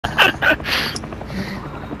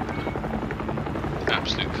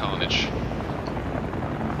Absolute carnage.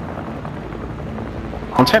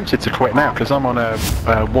 I'm tempted to quit now because I'm on a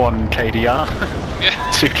 1 KDR.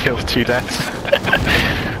 Yeah. 2 kills, 2 deaths.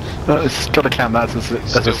 It's got to count that as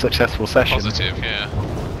a successful session. Positive, yeah.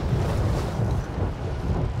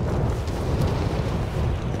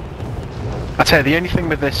 I tell you, the only thing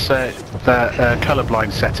with this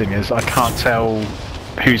colourblind setting is I can't tell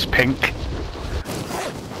who's pink.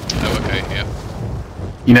 Oh, okay, yeah.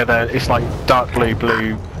 You know, it's like dark blue,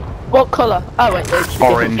 blue. What colour? Oh wait, it's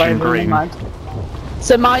orange and green.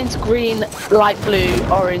 So mine's green, light blue,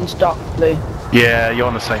 orange, dark blue. Yeah, you're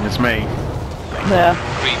on the same as me. Yeah.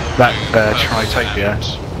 Green, That blue, Tritopia.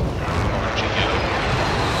 Orange and yellow.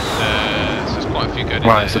 So there's quite a few going in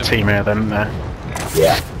Right, there. it's a team here then.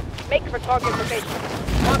 Yeah. Make for target location.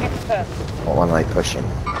 Target first. What one are they pushing?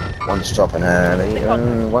 One's dropping early,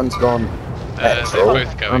 one's gone. They're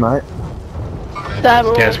both going. Alright. They're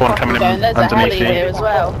all there's one coming in going. There's underneath a heli you. here as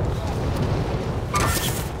well.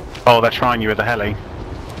 Oh, they're trying you with the heli.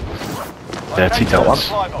 Dirty dogs.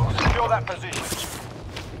 Secure that position.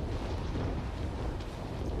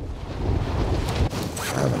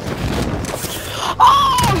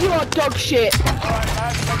 Oh, you are dog shit!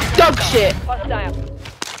 Dog shit! Hostile.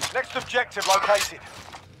 Next objective located.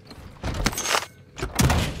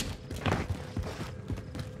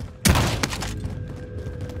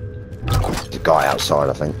 There's a guy outside,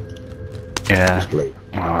 I think. Yeah. Blue.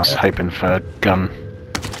 Well, I was hoping for a gun.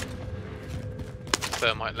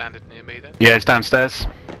 Thermite landed near me then. Yeah, it's downstairs.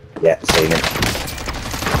 Yeah, seen it.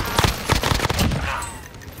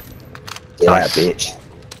 Yeah, Nice. bitch.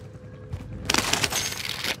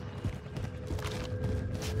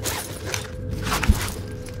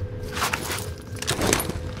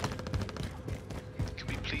 Can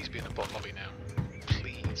we please be in a bot lobby now?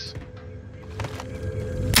 Please.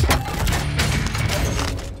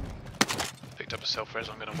 Picked up a self-res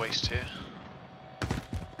I'm going to waste here.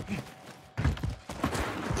 You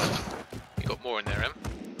got more in there, Em?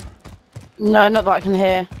 No, not that I can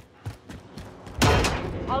hear.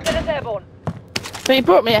 I'll get us airborne. But he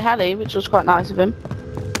brought me a heli, which was quite nice of him. Be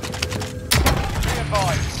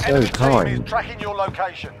advised. Enemy team kind. is tracking your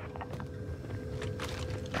location.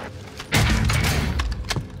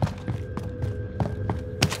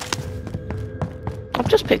 I've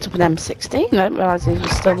just picked up an M16. I didn't realise he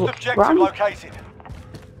was still Next objective running. located.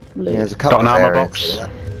 Yeah, there's a couple Got an of armour areas box.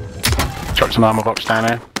 there. Chucked an armour box down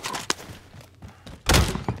here.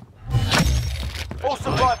 All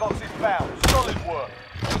supply boxes found. Solid work.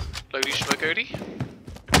 Lodi Schmagodi?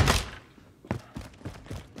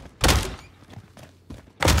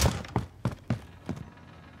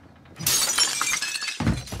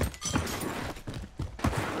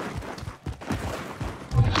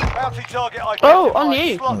 Bounty target identified. Oh, on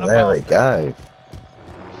you. Slot the There we box. go.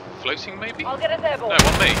 Floating maybe? I'll get us airborne. No,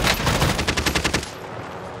 on me.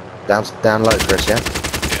 Down low, Chris, yeah?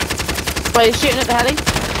 Yeah. Wait, he's shooting at the heli?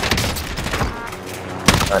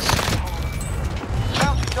 Nice.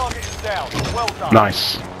 Bounty target is down. Well done.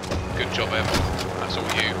 Nice. Good job, Em. That's all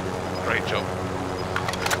you. Great job.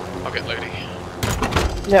 I'll get Lodi.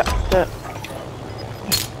 Yeah, yeah.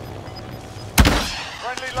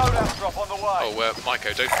 Friendly loadout drop on the way. Oh,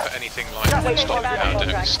 Maiko, don't put anything like stop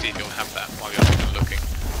pounding and Stevie will have that while you're looking.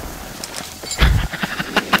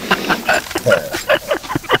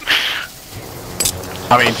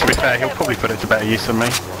 I mean, to be fair, he'll probably put it to better use than me.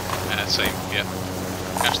 Same, yeah.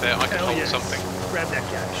 Cash there, I can Hell hold yes. something. Grab that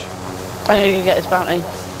cash. I need to get his bounty.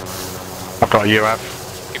 I've got a UAV.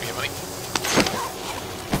 Give me your money.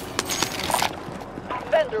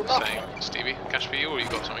 Vendor marked. Same. Stevie, cash for you or you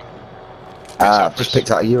got something? I've just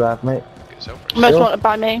picked up a UAV, mate. Get yourself Most Sure. wanted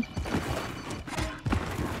by me.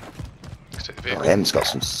 Take the Oh, vehicle. Em's got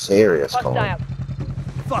some serious Hostile. comms.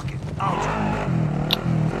 Fuck it. I'll try.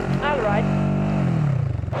 Alright.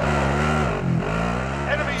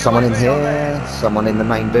 Enemy Someone in UAV on there. here, someone in the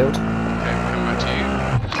main build. Okay, coming back to you.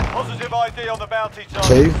 Positive ID on the bounty target.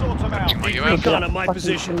 Two. Sort them out. Are you Bring out? gun at my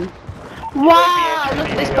position. Wow, look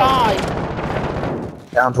at this buy.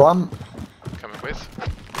 Downed one. Coming with.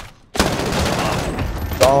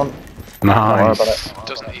 Gone. Don't worry about Nice. it.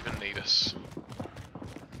 Doesn't even need us.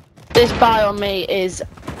 This buy on me is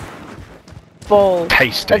full.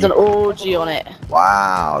 Tasty. There's an orgy on it.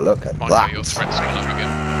 Wow, look at Might know your that. threats coming up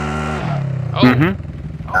again. Oh, Mm-hmm.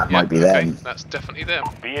 That yeah, might be okay, them. that's definitely them.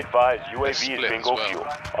 Be advised, UAV is split as bingo well. fuel.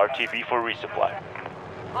 RTB for resupply.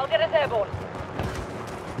 I'll get us airborne.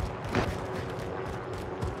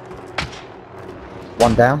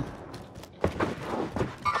 One down.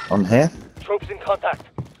 On here. Troops in contact.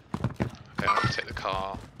 Okay, I'm gonna take the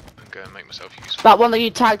car and go and make myself useful. That one that you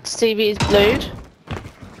tagged Stevie is blued.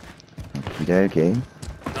 Okay. None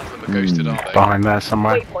of them are ghosted, are they? Behind there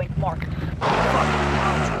somewhere. Waypoint marked.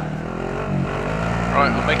 Right,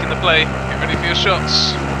 I'm making the play. Get ready for your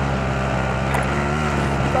shots.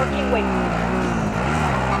 Marking waypoint.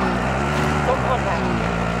 No contact.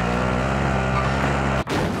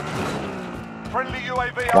 Friendly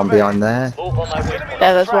UAV One overhead. behind there. Move on my way. Enemy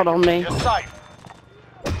Yeah, there's lost one track. on me. You're safe.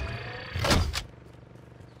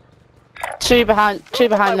 Two behind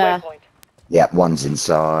there. Waypoint. Yep, one's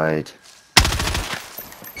inside.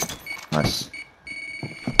 Nice.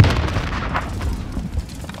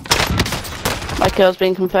 My kill's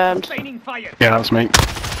been confirmed. Yeah, that was me.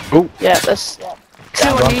 Oh, Yeah, there's two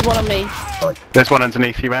on you, one on me. there's one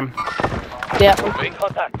underneath you, Em. Yeah,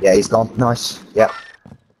 Contact. Yeah, he's gone. Nice. Yep.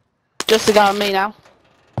 just the guy on me now.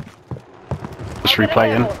 Just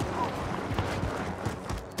replaying.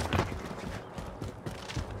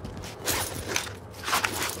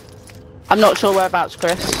 I'm not sure whereabouts,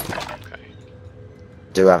 Chris. Okay.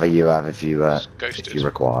 Do have a UAV if you Ghosted. if you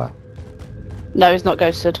require. No, he's not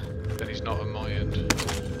ghosted. Then he's not on my end.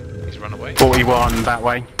 He's run away. 41 that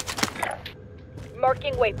way.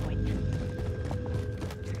 Marking waypoint.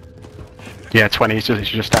 Yeah, 20. He's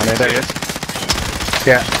just down there. There he is.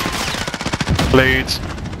 Yeah. Blued.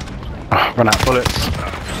 Oh, run out of bullets.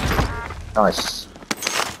 Nice.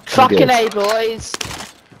 Fucking good. A, boys.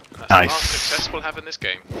 That's Nice. the last success we'll have in this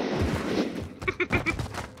game.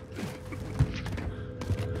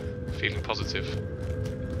 Feeling positive.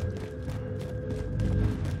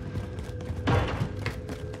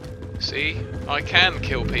 See? I can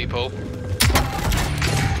kill people.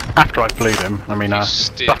 After I blew him, I mean, You I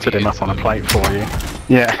steered butted me him up into on a them. plate for you.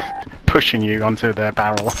 Yeah, pushing you onto their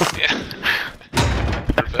barrel. Yeah.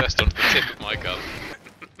 Reversed onto the tip of my gun.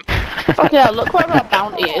 Fucking hell, look where our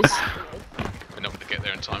bounty is. We're not going to get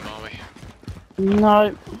there in time, are we?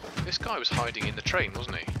 No. This guy was hiding in the train,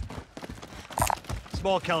 wasn't he?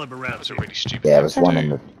 Small caliber That rounds. was a really stupid Yeah, thing there's to one do. on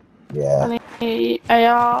the. Yeah. Any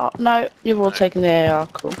AR? No, you've all taken the AR,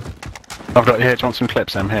 cool. I've got here. Do you want some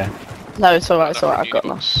clips, Em? Here. No, it's alright, it's That alright, I've got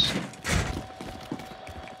Unibox. enough.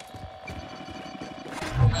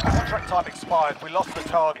 Contract time expired. We lost the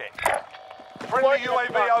target. Friendly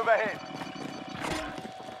UAV overhead.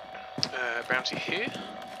 Bounty here.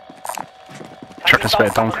 Chuck a spare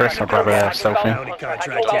down, Chris. I'll grab a selfie. Bounty contract,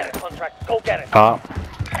 get it. Contract. Go get it. Part.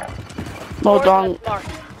 More dong. Marked.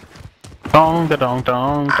 Dong, da dong,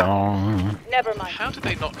 dong, dong. Never mind. How did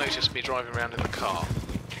they not notice me driving around in the car?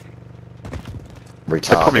 They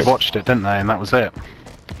probably Retarded. watched it, didn't they? And that was it.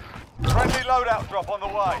 Friendly loadout drop on the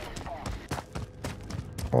way.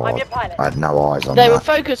 Oh, I'm your pilot. I had no eyes on They were that.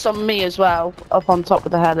 focused on me as well, up on top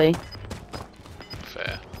of the heli.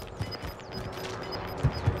 Fair.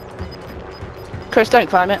 Chris, don't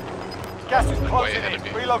climb it. Gas is Way closing ahead in. of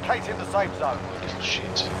you. Relocating the safe zone. Little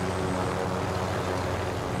shit.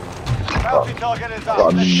 Bounty target is Got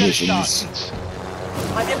up. Let's get it munitions. done.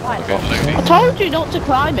 I'm your pilot. Go on, Looney. I told you not to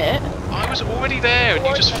climb it. I was already there and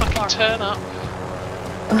you just fucking turn up.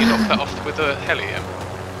 You knocked that off with a helium.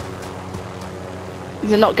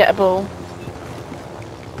 You're not gettable.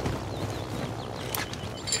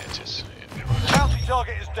 Yeah, it is. Yeah. Bounty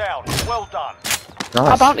target is down. Well done. Our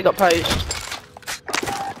Nice. bounty got posed.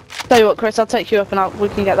 Tell you what, Chris, I'll take you up and we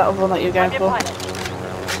can get that other one that you're I'm going your for.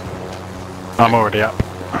 pilot. I'm already up.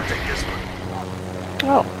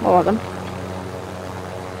 Oh, alright then.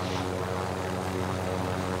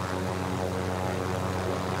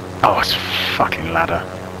 Oh, it's fucking ladder.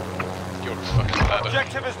 You're a fucking ladder.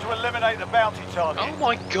 Objective is to eliminate the bounty target. Oh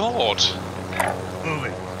my god! Move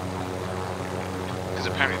it. Because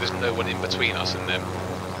apparently there's no one in between us and them.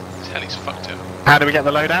 This heli's fucked it. How do we get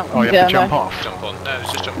the load out? Oh, you Yeah, have to jump no. off. Jump on. No,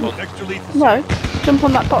 just jump on. Extra lethal. No, jump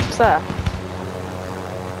on that box there.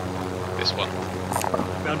 This one.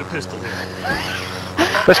 Found a pistol here.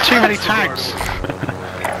 There's too many tags.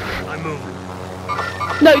 I'm moving.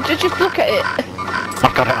 No, just look at it.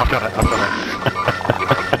 I've got it, I've got it, I've got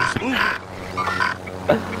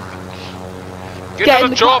Get Get to in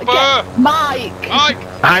the the car, chopper! Mike! Mike! it.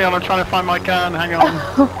 Hang on, I'm trying to find my gun, hang on.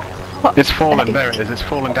 It's fallen, there it is, it's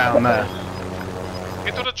fallen down there.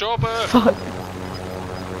 Get to the chopper!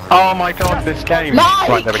 Oh my god, this game. Mike!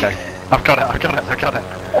 Right, there we go. I've got it, I've got it, I've got it.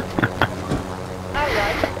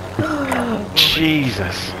 Alright.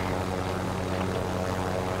 Jesus.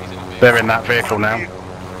 He's in a They're in that vehicle now.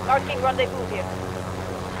 Marking rendezvous here.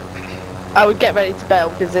 I would get ready to bail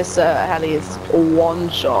because this heli is one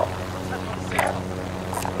shot.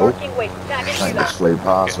 Marking weight. Tag and They shoot just flew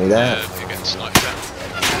past me there. You're getting sniped at.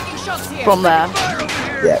 From there.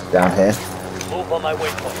 Yeah, down here. Move on my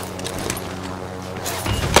waypoint.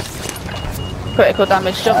 Critical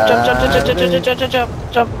damage. Jump, jump, jump, jump, jump, jump, jump, jump,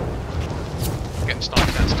 jump, jump. Getting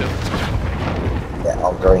sniped down still. Yeah,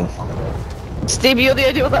 I'm green. Stevie, you're the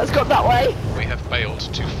only one that's got that way. We have bailed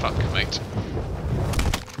to fuck, mate.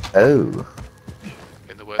 Oh.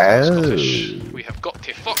 In the words of the Scottish, we have got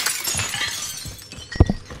to fuck.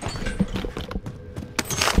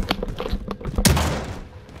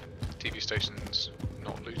 TV station's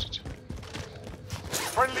not looted.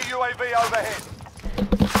 Friendly UAV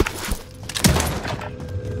overhead.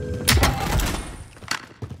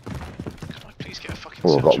 Can I please get a fucking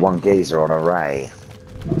Oh, I've got sensor? one geezer on array.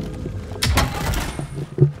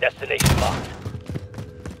 Destination locked.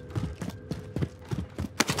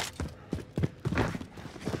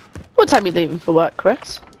 What time are you leaving for work,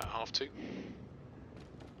 Chris? At 2:30.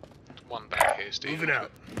 One back here, Steve. Moving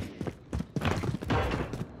out.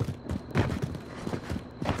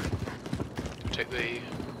 Take the...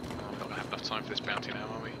 Oh, I'm not going to have enough time for this bounty now,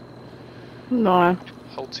 are we? No.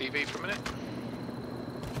 Hold TV for a minute.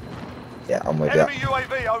 Yeah, I'm with you. Enemy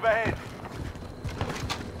UAV overhead.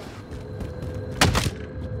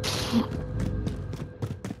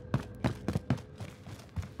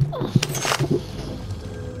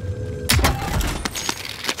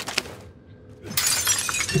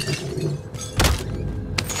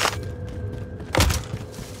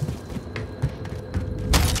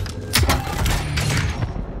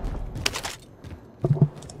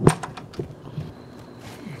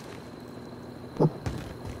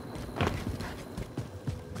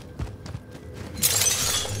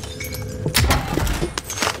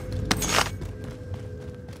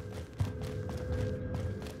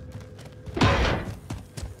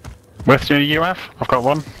 Where's the you have? I've got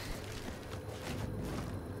one.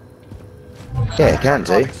 Yeah, can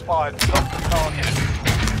do. Expired. Lost the target.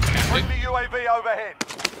 Friendly UAV overhead.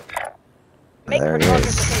 Make There for it target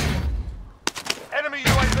is. location. Enemy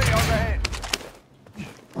UAV overhead.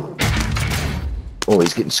 Oh,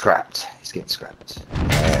 he's getting scrapped. He's getting scrapped.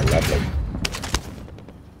 Yeah, lovely.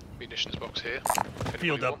 Munitions box here. If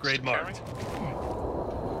Field anybody upgrade wants to marked.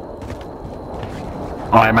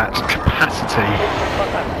 I am at capacity.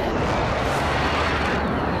 carry.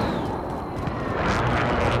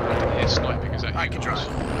 Here's sniping, is that I you can guys?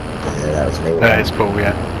 drive. Yeah, that was me. It's Paul,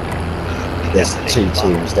 yeah. There's two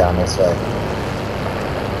teams down this way.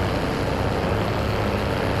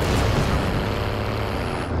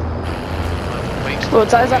 Wait. Well,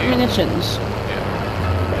 is that munitions?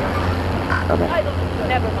 Yeah. Okay.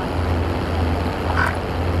 Never mind.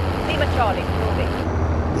 Lima Charlie, moving.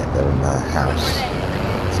 Yeah, they're in the house.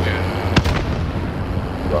 Yeah.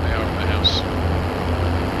 They are in the house.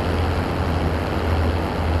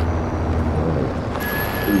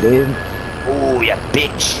 Lead in. Oh, you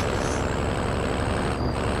bitch!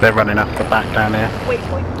 They're running up the back down here.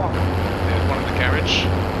 Waypoint marked. There's one in the garage.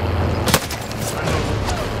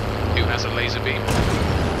 Who has a laser beam?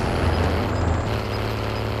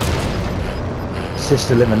 Assist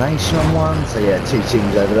elimination on one. So yeah, two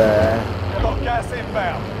teams over there. We've got gas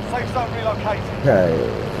inbound. Safe zone relocated. Okay.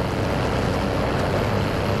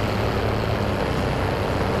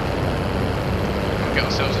 We'll get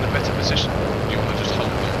ourselves in a better position. You want to just hold?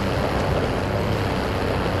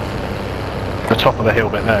 The top of the hill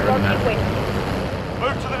bit there, isn't Marking it? waypoint.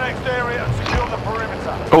 Move to the next area and secure the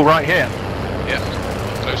perimeter. Oh, right here. Yeah.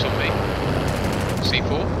 Close on me.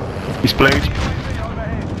 C4. He's blued. UAV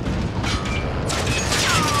overhead.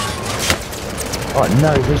 Oh,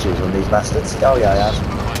 no visuals on these bastards. Oh yeah, I have.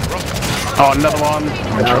 Behind the rock. Oh, another one. I'm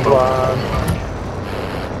in Another trouble. one.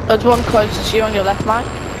 There's one closer to you on your left, Mike.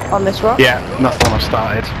 On this rock. Yeah, that's the one I've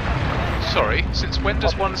started. Sorry, since when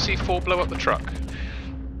does one C4 blow up the truck?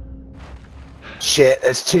 Shit,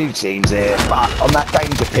 there's two teams here. But on that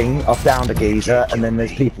danger ping, I've downed a geezer, and then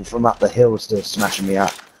there's people from up the hill still smashing me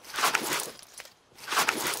up.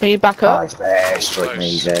 Are you back up? Nice there, strike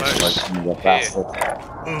me Close, there, close. strike me, you Here. bastard.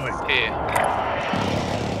 Moving. Here.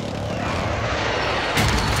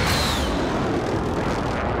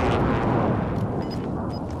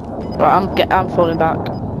 Right, I'm falling back. I'm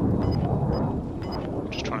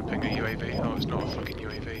just trying to ping a UAV. Oh, it's not a fucking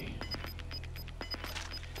UAV.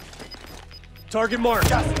 Target marked.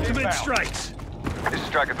 Gas Commit inbound. strikes. This is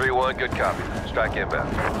Striker 3-1, good copy. Strike inbound.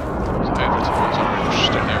 It's over towards Orange.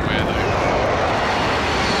 Don't know where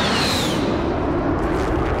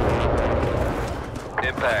though.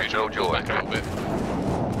 Impact, no Pull joy. back a little bit.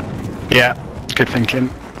 Yeah, good thinking.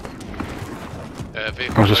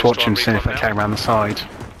 Vehicle I was just close to watching our to see if recon it now. came around the side.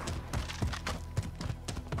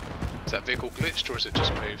 Is that vehicle glitched or is it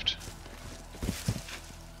just moved?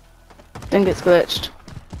 I think it's glitched.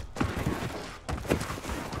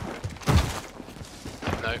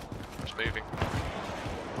 No, it's moving.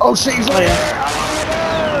 Oh shit, he's right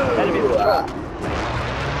here!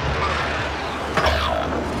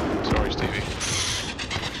 Sorry, Stevie.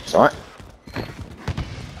 It's alright.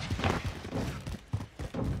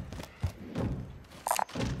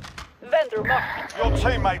 Vendor marked. Your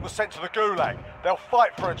teammate was sent to the Gulag. They'll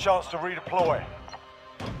fight for a chance to redeploy.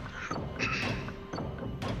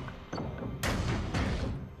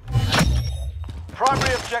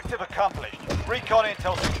 Primary objective accomplished. Recon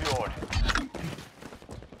intel secured.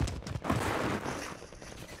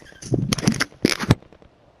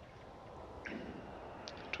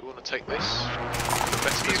 Do we want to take this? The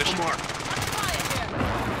best position.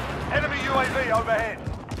 Enemy UAV overhead.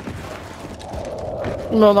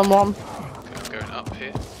 More than one. Okay, I'm going up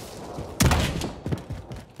here.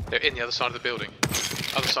 They're in the other side of the building.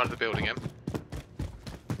 Other side of the building, Em.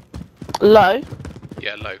 Low.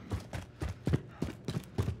 Yeah, low.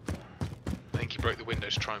 I think he broke the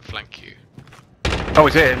windows to try and flank you. Oh,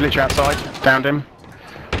 he's here, literally outside. Downed him.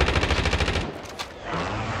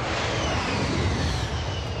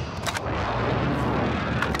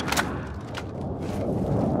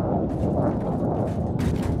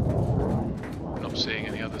 Not seeing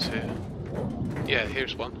any others here. Yeah,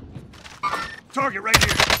 here's one. Target right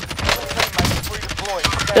here. Teammate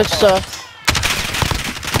redeployed. Good Stand stuff.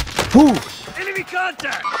 Woo! Enemy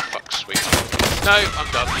contact! Fuck, sweet. No,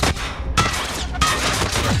 I'm done.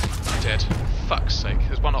 I'm dead. Fuck's sake.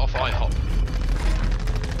 There's one off IHOP.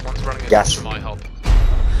 One's running Yes. from IHOP.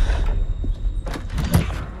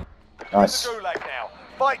 Nice. Gulag now.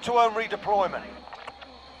 Fight to earn redeployment.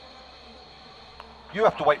 You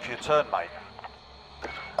have to wait for your turn, mate.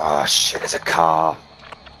 Oh shit, there's a car.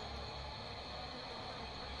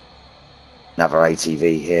 Another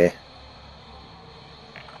ATV here.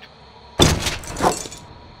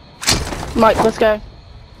 Mike, let's go.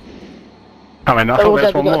 I mean, I They're all thought there was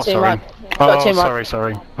dead, one we got more, a team, sorry. right? We got a Oh, team, right? sorry,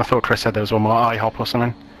 sorry. I thought Chris said there was one more IHOP or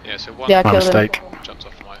something. Yeah, so one Yeah, I My killed him. mistake. jumped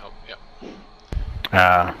off from IHOP. Yep.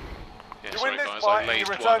 Ah. Yeah, You sorry win this guys, fight I and you lazed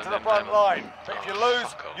return one to and the then, front line. But if you oh, lose,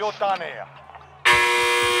 fuck off. you're done here.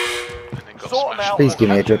 And then got Sort 'em smashed. out. Please give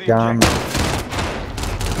me a good gun.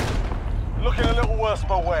 Looking a little worse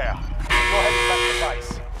for wear. You're heading back to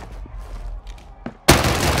base.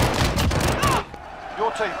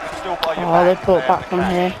 Your team can still buy your Oh, they back. brought back from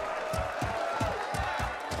here.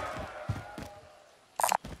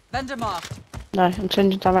 Vendor marked. No, I'm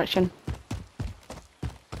changing direction.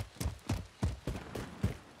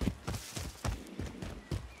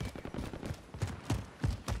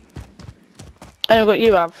 And what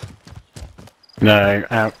you have? No,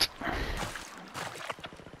 out.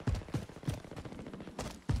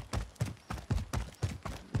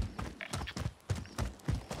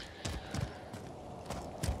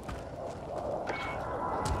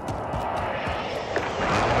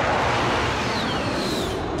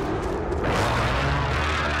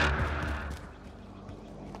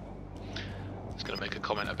 I was going to make a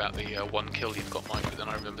comment about the one kill you've got, Mike, but then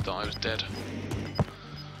I remembered that I was dead.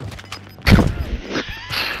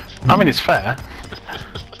 I mean, it's fair.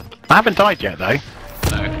 I haven't died yet, though.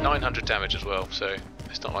 No, 900 damage as well, so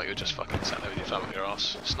it's not like you're just fucking sat there with your thumb up your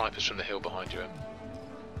ass. Snipers from the hill behind you, Em.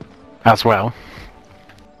 As well.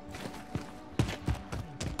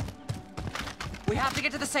 We have to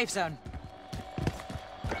get to the safe zone.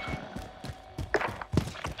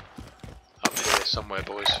 Up here somewhere,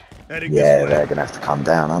 boys. Heading Yeah, this way. they're gonna have to come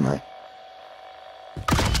down, aren't they?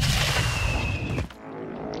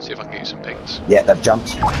 See if I can get you some pings. Yeah, they've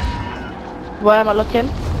jumped. Where am I looking?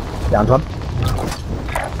 Down one.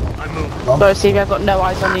 I'm moving. Sorry, Stevie, I've got no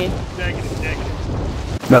eyes on you. Negative,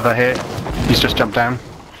 negative. Another hit. He's just jumped down.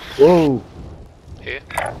 Whoa. Here.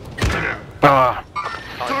 Ah,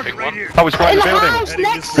 Ping Target right one. here. I was right in the building. house Heading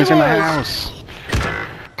next this to He's in the us. house.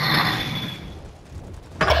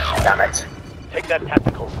 Damn it. Take that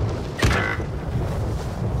tactical.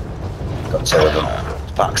 Got two of them.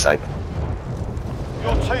 Fuck's sake.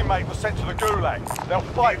 Your teammate was sent to the Gulag. They'll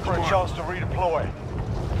fight for a chance to redeploy.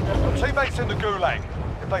 Your teammate's in the Gulag.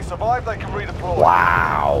 If they survive, they can redeploy.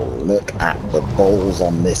 Wow. Look at the balls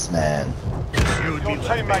on this man. You would Your be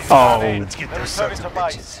like teammate's me. Oh. in. Let's get They're those returning sons to of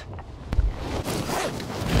base. bitches.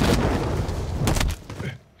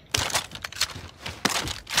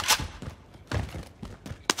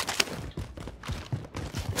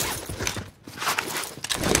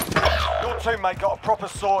 Your teammate got a proper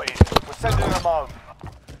sorting. We're sending them home.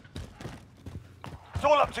 It's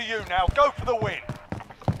all up to you now. Go for the win.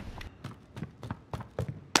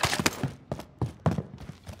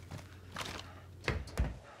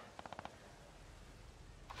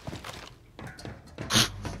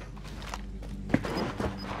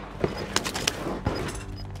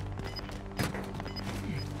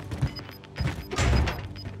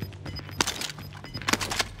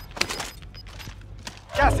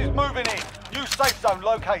 Gas is moving in. New safe zone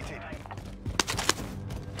located.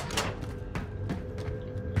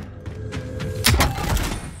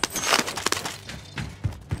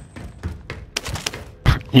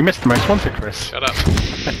 You missed the most wanted, Chris. Shut up.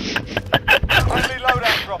 Friendly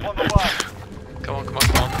loadout drop on the way. Come on, come on,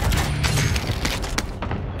 come on.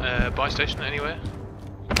 Buy station anywhere?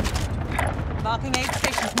 Marking aid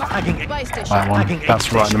stations. Marking aid. Buy station. That one. Marking That's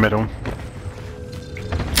aid right in the middle.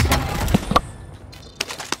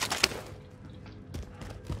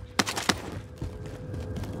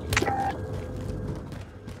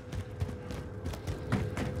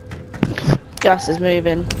 Gas is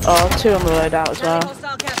moving. Oh, 2 on the loadout as Friendly well.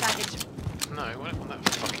 hostile care package. No, I don't want that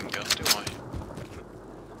fucking gun, do I?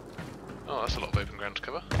 Oh, that's a lot of open ground to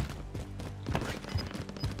cover.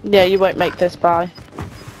 Yeah, you won't make this buy.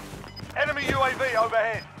 Enemy UAV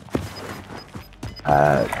overhead.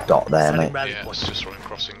 Dot there, Setting mate. rally Yeah, point. it's just right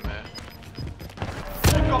crossing there.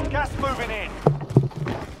 We've got gas moving in.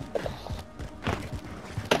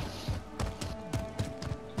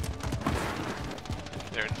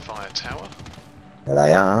 They're in fire tower. There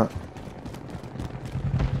they are.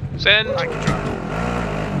 Send!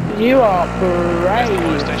 You are Fire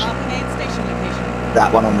brave. station. Marking aid station location.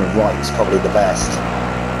 That one on the right is probably the best.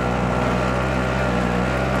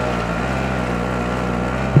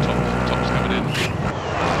 Top's coming in.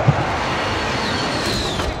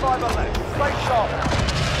 55 on left. Stay sharp.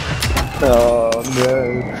 Oh no.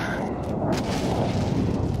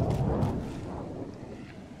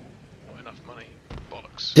 Not enough money.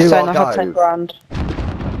 Bollocks. Do Saying I I had 10 go? grand.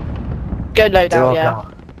 Go Do loadout, I yeah. go?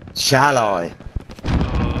 Shall I?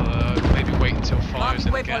 Maybe wait until fire's Marking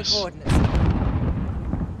in the waypoint gas. coordinates.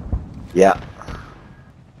 Yeah.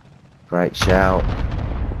 Great shout.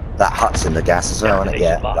 That hut's in the gas as well, isn't it?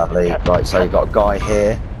 Yeah, lovely. Right, so you've got a guy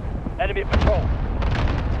here. Enemy patrol.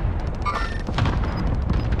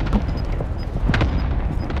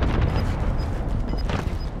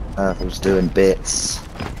 Purple's doing bits.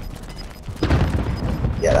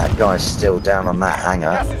 Yeah, that guy's still down on that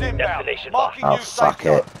hangar. Gas is inbound. Destination Marking Oh, new fuck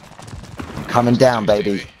safe it. Coming down, Stevie.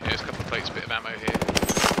 baby. Yeah, there's a couple of plates, a bit of ammo here.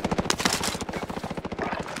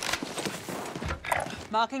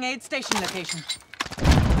 Marking aid station location.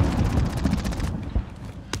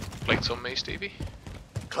 Plates on me, Stevie.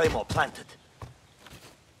 Claymore planted.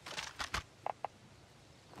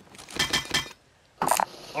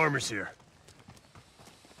 Armor's here.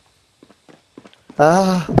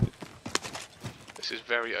 Ah. This is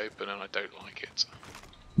very open and I don't like it.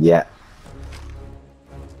 Yeah.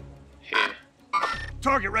 Here.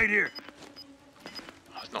 Target right here.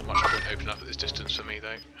 There's not much point open up at this distance for me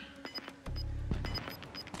though.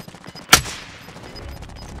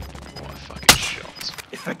 What a fucking shot.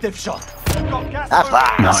 Effective shot. zone. We've got gas That's moving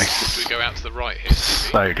that. in. Nice. Do we go out to the right here,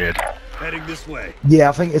 Stevie? So good. Heading this way. Yeah,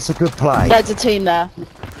 I think it's a good play. There's a team there.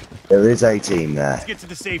 There is a team there. Let's get to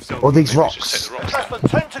the safe zone. All these Maybe we just take rocks. the rocks. Less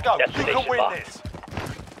than 10 to go. You can Destination win marked. this.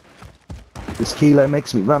 This kilo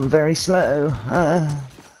makes me run very slow.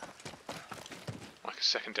 Like a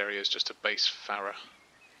secondary is just a base Farah.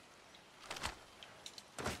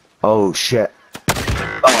 Oh shit.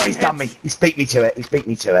 Oh, he's done me. He's beat me to it. He's beat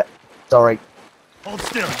me to it. Sorry. Hold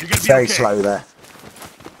still. You're gonna be Very okay. slow there.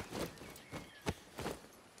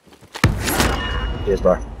 Cheers,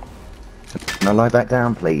 bro. Can I lie back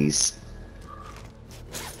down, please?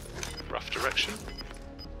 Rough direction.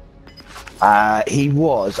 He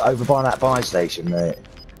was over by that buy station, mate.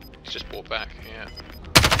 He's just brought back, yeah.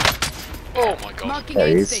 Oh my god. Marking There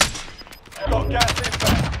he aid is. station. We've got gas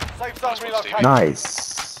inbound. Safe zone Nice one, relocated.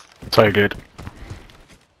 Nice. So good.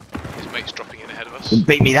 His mate's dropping in ahead of us. Didn't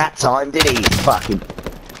beat me that time, did he? Fucking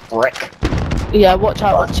brick. Yeah, watch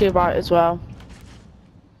out to your right as well.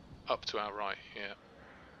 Up to our right, yeah.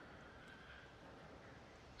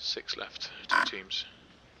 6 left, 2 teams.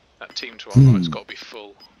 That team to our right's got to be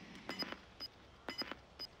full.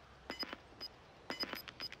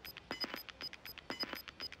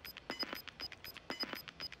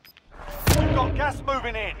 We've got gas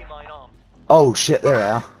moving in. Oh shit, there they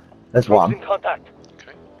are. There's Drones in one. contact.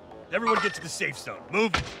 Okay. Everyone get to the safe zone.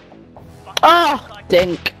 Move. Oh,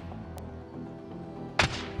 dink.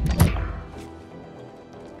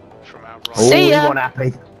 From our right. Oh, See he ya. wasn't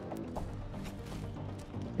happy.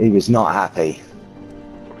 He was not happy.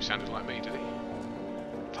 Probably sounded like me, did he?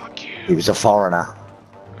 Fuck He you. was a foreigner.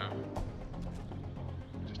 Oh.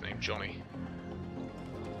 His name Johnny.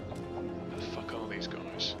 Who the fuck are these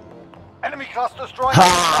guys? Enemy cluster strike.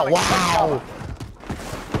 Ah, wow.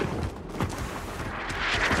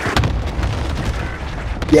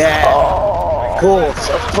 Yeah. Course,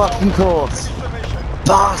 of fucking course. Submission.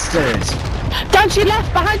 Bastard. Down to your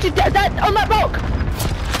left, behind you, on that rock.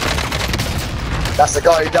 That's the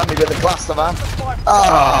guy who done me with the cluster, man.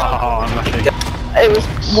 Oh, unlucky. It was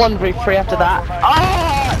 1v3 after that.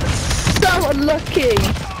 Ah, so unlucky.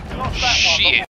 Shit.